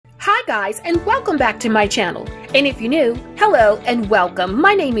Hi guys, and welcome back to my channel. And if you're new, hello and welcome.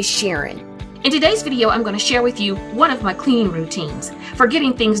 My name is Sharon. In today's video, I'm going to share with you one of my cleaning routines for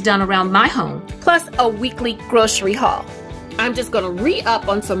getting things done around my home, plus a weekly grocery haul. I'm just going to re-up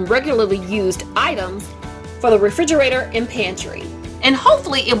on some regularly used items for the refrigerator and pantry. And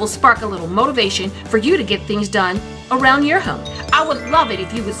hopefully it will spark a little motivation for you to get things done around your home. I would love it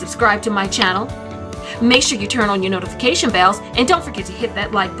if you would subscribe to my channel. Make sure you turn on your notification bells and don't forget to hit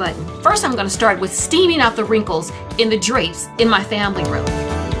that like button. First, I'm going to start with steaming out the wrinkles in the drapes in my family room.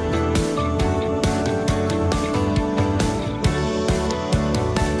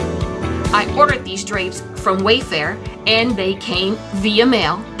 I ordered these drapes from Wayfair and they came via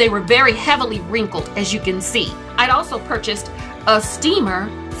mail. They were very heavily wrinkled, as you can see. I'd also purchased a steamer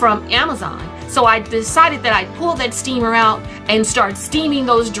from Amazon, so I decided that I'd pull that steamer out and start steaming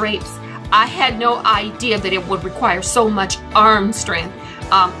those drapes. I had no idea that it would require so much arm strength.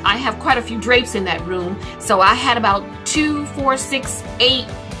 I have quite a few drapes in that room, so I had about 2, 4, 6, 8,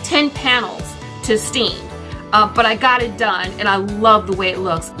 10 panels to steam. But I got it done and I love the way it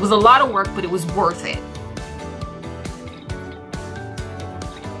looks. It was a lot of work, but it was worth it.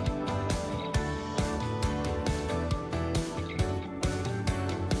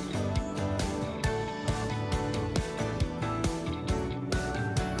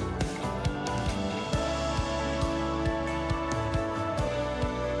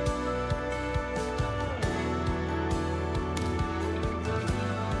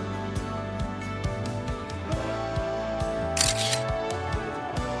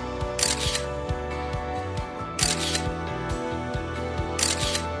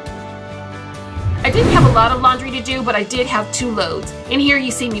 I didn't have a lot of laundry to do, but I did have 2 loads. And here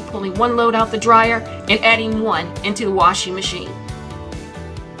you see me pulling 1 load out the dryer and adding 1 into the washing machine.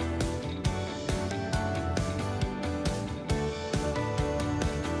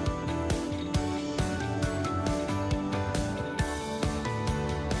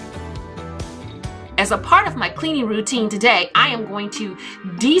 As a part of my cleaning routine today, I am going to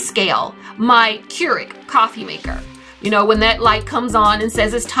descale my Keurig coffee maker. You know, when that light comes on and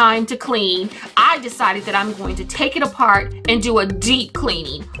says it's time to clean, I decided that I'm going to take it apart and do a deep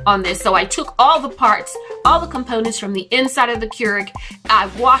cleaning on this. So I took all the parts, all the components from the inside of the Keurig, I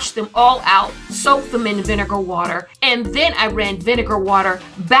washed them all out, soaked them in vinegar water, and then I ran vinegar water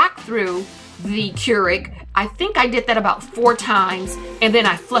back through the Keurig. I think I did that about 4 times, and then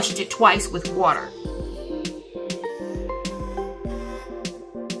I flushed it twice with water.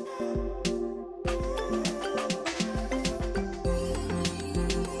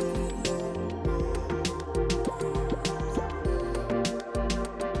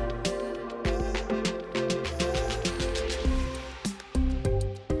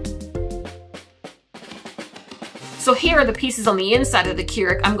 So here are the pieces on the inside of the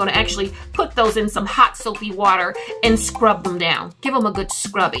Keurig. I'm going to actually put those in some hot soapy water and scrub them down. Give them a good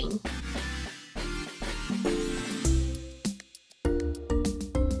scrubbing.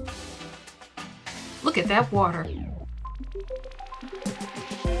 Look at that water.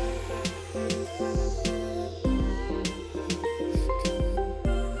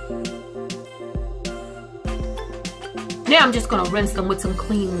 Now I'm just going to rinse them with some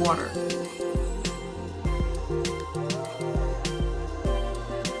clean water.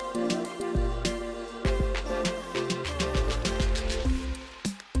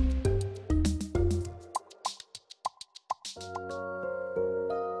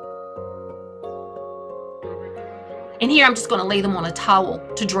 And here I'm just going to lay them on a towel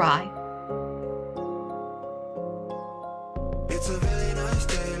to dry. It's a really nice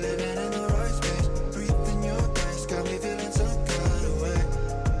day, living in the right space. Breathing your grace, got me feeling some kind of way.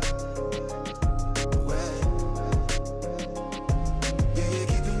 Yeah, you're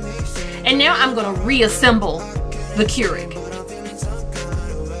keeping me safe. And now I'm going to reassemble the Keurig.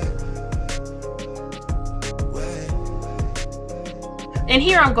 And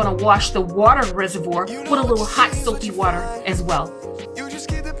here I'm going to wash the water reservoir with a little hot soapy water as well. You just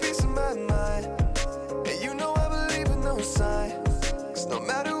keep the peace in my mind. And you know I believe in no sign. 'Cause no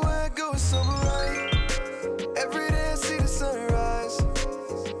matter where I go, it's so bright. Every day I see the sunrise.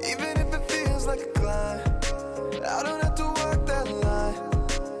 Even if it feels like a climb, I don't have to walk that line.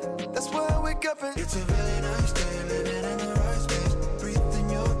 That's why I wake up and it's a really nice day, living in the right space. Breathing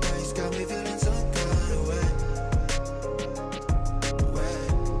your grace, got me feeling some kind of way.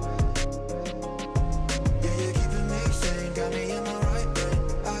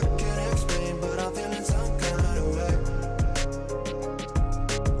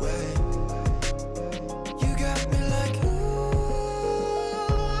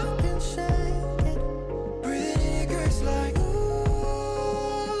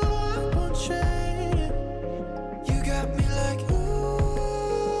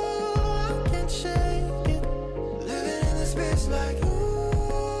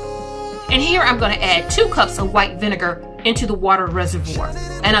 And here I'm going to add 2 cups of white vinegar into the water reservoir.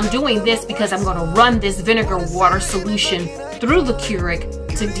 And I'm doing this because I'm going to run this vinegar water solution through the Keurig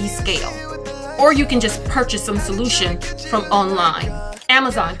to descale. Or you can just purchase some solution from online.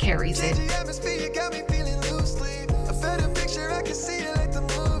 Amazon carries it.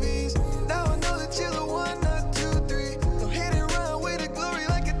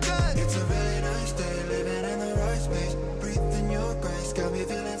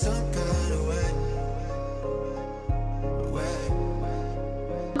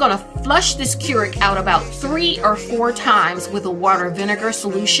 I'm going to flush this Keurig out about 3 or 4 times with a water vinegar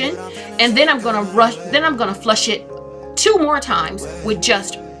solution, and then I'm going to flush it 2 more times with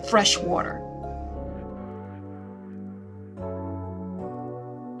just fresh water.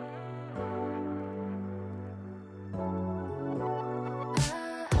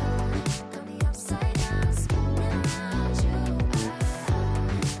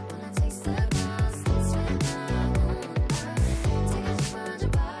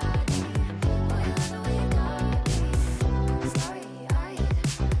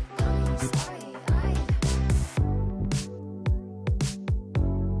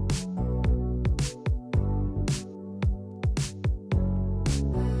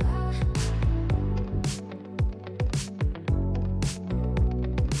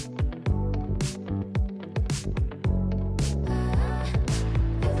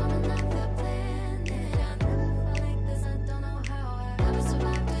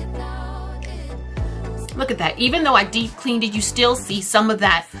 Look at that. Even though I deep cleaned it, you still see some of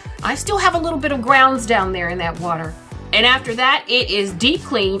that. I still have a little bit of grounds down there in that water. And after that, it is deep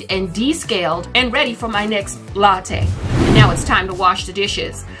cleaned and descaled and ready for my next latte. And now it's time to wash the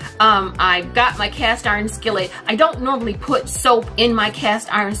dishes. I've got my cast iron skillet. I don't normally put soap in my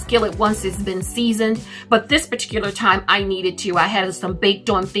cast iron skillet once it's been seasoned, but this particular time I needed to. I had some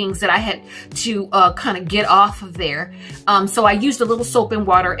baked on things that I had to kind of get off of there. So I used a little soap and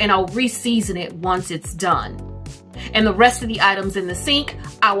water, and I'll re-season it once it's done. And the rest of the items in the sink,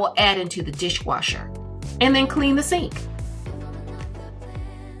 I will add into the dishwasher and then clean the sink.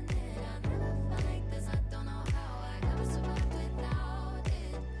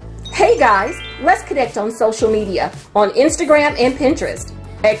 Hey guys, let's connect on social media on Instagram and Pinterest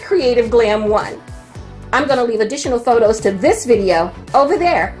at Creative Glam 1. I'm going to leave additional photos to this video over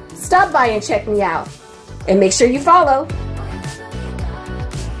there. Stop by and check me out. And make sure you follow.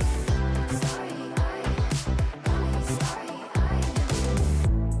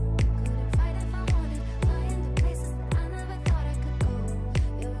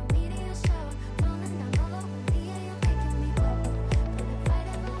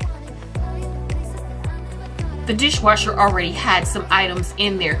 The dishwasher already had some items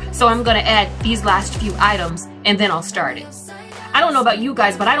in there, so I'm going to add these last few items and then I'll start it. I don't know about you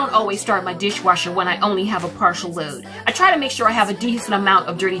guys, but I don't always start my dishwasher when I only have a partial load. I try to make sure I have a decent amount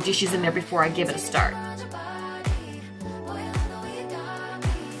of dirty dishes in there before I give it a start.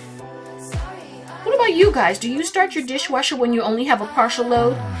 What about you guys? Do you start your dishwasher when you only have a partial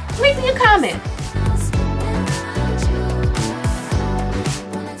load? Leave me a comment.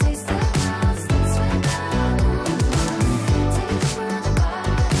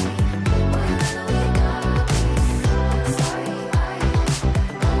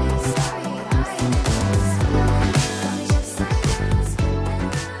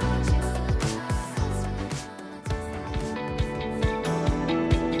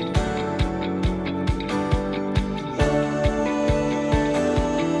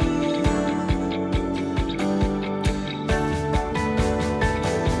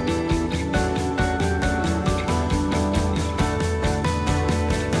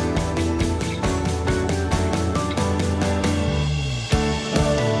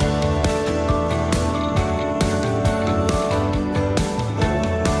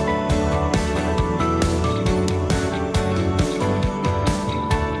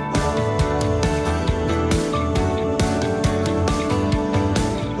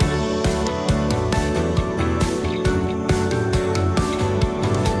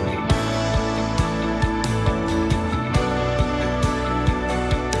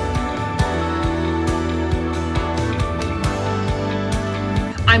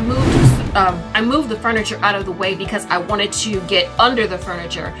 I moved the furniture out of the way because I wanted to get under the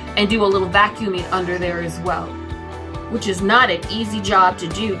furniture and do a little vacuuming under there as well, which is not an easy job to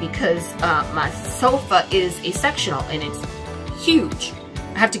do because my sofa is a sectional and it's huge.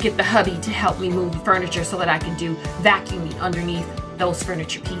 I have to get the hubby to help me move the furniture so that I can do vacuuming underneath those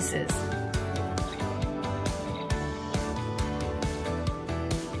furniture pieces.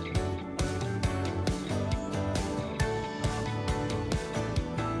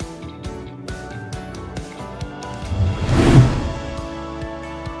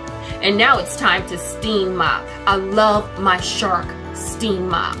 And now it's time to steam mop. I love my Shark steam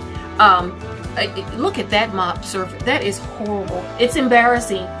mop. Look at that mop surface. That is horrible. It's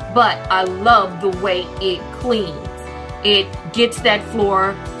embarrassing, but I love the way it cleans. It gets that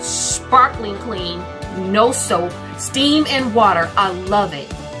floor sparkling clean, no soap, steam and water. I love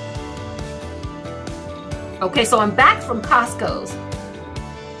it. Okay, so I'm back from Costco's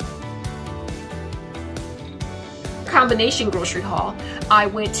combination grocery haul. I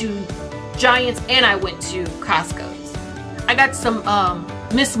went to Giants and I went to Costco's. I got some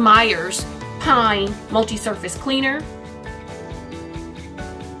Miss Meyer's Pine multi-surface cleaner.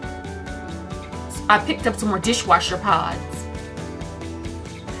 I picked up some more dishwasher pods.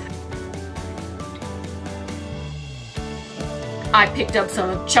 I picked up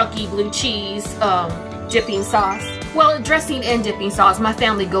some chunky blue cheese dipping sauce. Well, dressing and dipping sauce, my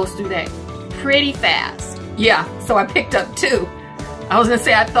family goes through that pretty fast. Yeah, so I picked up 2. I was gonna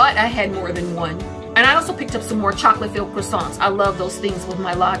say I thought I had more than 1. And I also picked up some more chocolate-filled croissants. I love those things with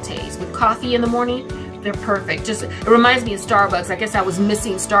my lattes. With coffee in the morning, they're perfect. Just, it reminds me of Starbucks. I guess I was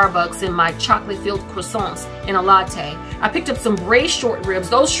missing Starbucks in my chocolate-filled croissants in a latte. I picked up some braised short ribs.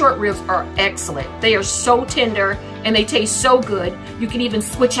 Those short ribs are excellent. They are so tender and they taste so good. You can even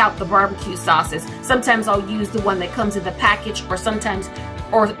switch out the barbecue sauces. Sometimes I'll use the one that comes in the package, or sometimes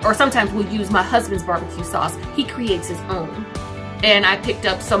we'll use my husband's barbecue sauce. He creates his own. And I picked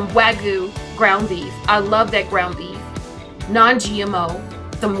up some Wagyu ground beef. I love that ground beef. Non-GMO,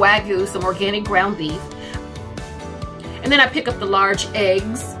 some Wagyu, some organic ground beef. And then I picked up the large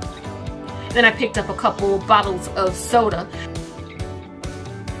eggs. Then I picked up a couple bottles of soda.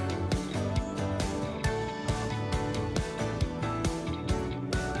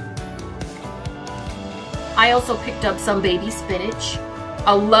 I also picked up some baby spinach.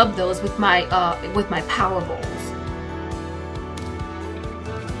 I love those with my power bowls.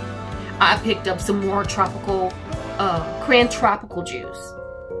 I picked up some more tropical, cran tropical juice.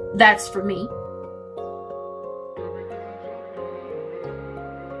 That's for me.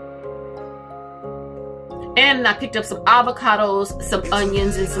 And I picked up some avocados, some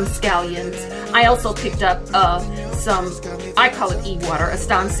onions, and some scallions. I also picked up some, I call it e-water,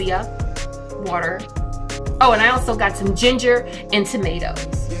 Estancia water. Oh, and I also got some ginger and tomatoes.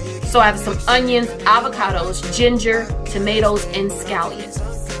 So I have some onions, avocados, ginger, tomatoes, and scallions.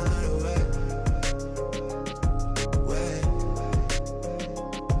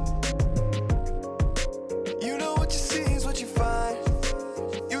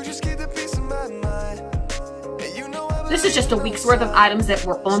 This is just a week's worth of items that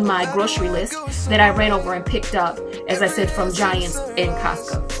were on my grocery list that I ran over and picked up, as I said, from Giants and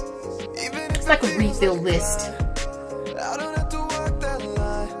Costco. It's like a refill list.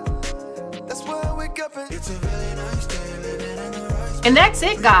 And that's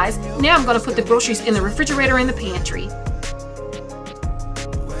it, guys. Now I'm going to put the groceries in the refrigerator in the pantry.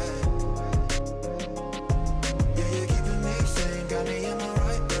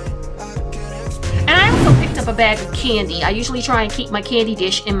 A bag of candy. I usually try and keep my candy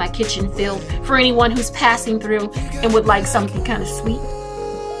dish in my kitchen filled for anyone who's passing through and would like something kind of sweet.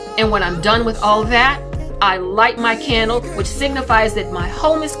 And when I'm done with all that, I light my candle, which signifies that my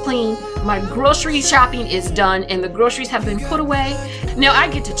home is clean, my grocery shopping is done, and the groceries have been put away. Now I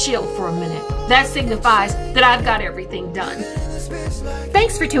get to chill for a minute. That signifies that I've got everything done.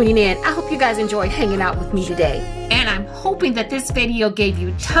 Thanks for tuning in. I hope you guys enjoyed hanging out with me today. And I'm hoping that this video gave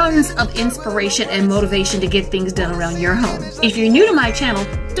you tons of inspiration and motivation to get things done around your home. If you're new to my channel,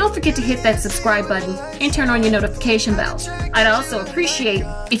 don't forget to hit that subscribe button and turn on your notification bells. I'd also appreciate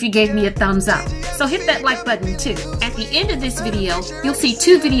if you gave me a thumbs up. So hit that like button too. At the end of this video, you'll see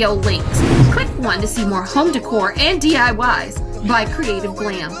 2 video links. Click one to see more home decor and DIYs by Creative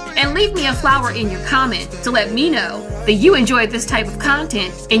Glam. And leave me a flower in your comment to let me know that you enjoyed this type of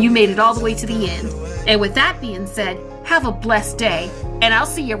content and you made it all the way to the end. And with that being said, have a blessed day, and I'll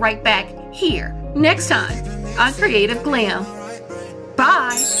see you right back here next time on Creative Glam.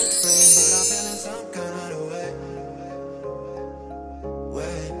 Bye!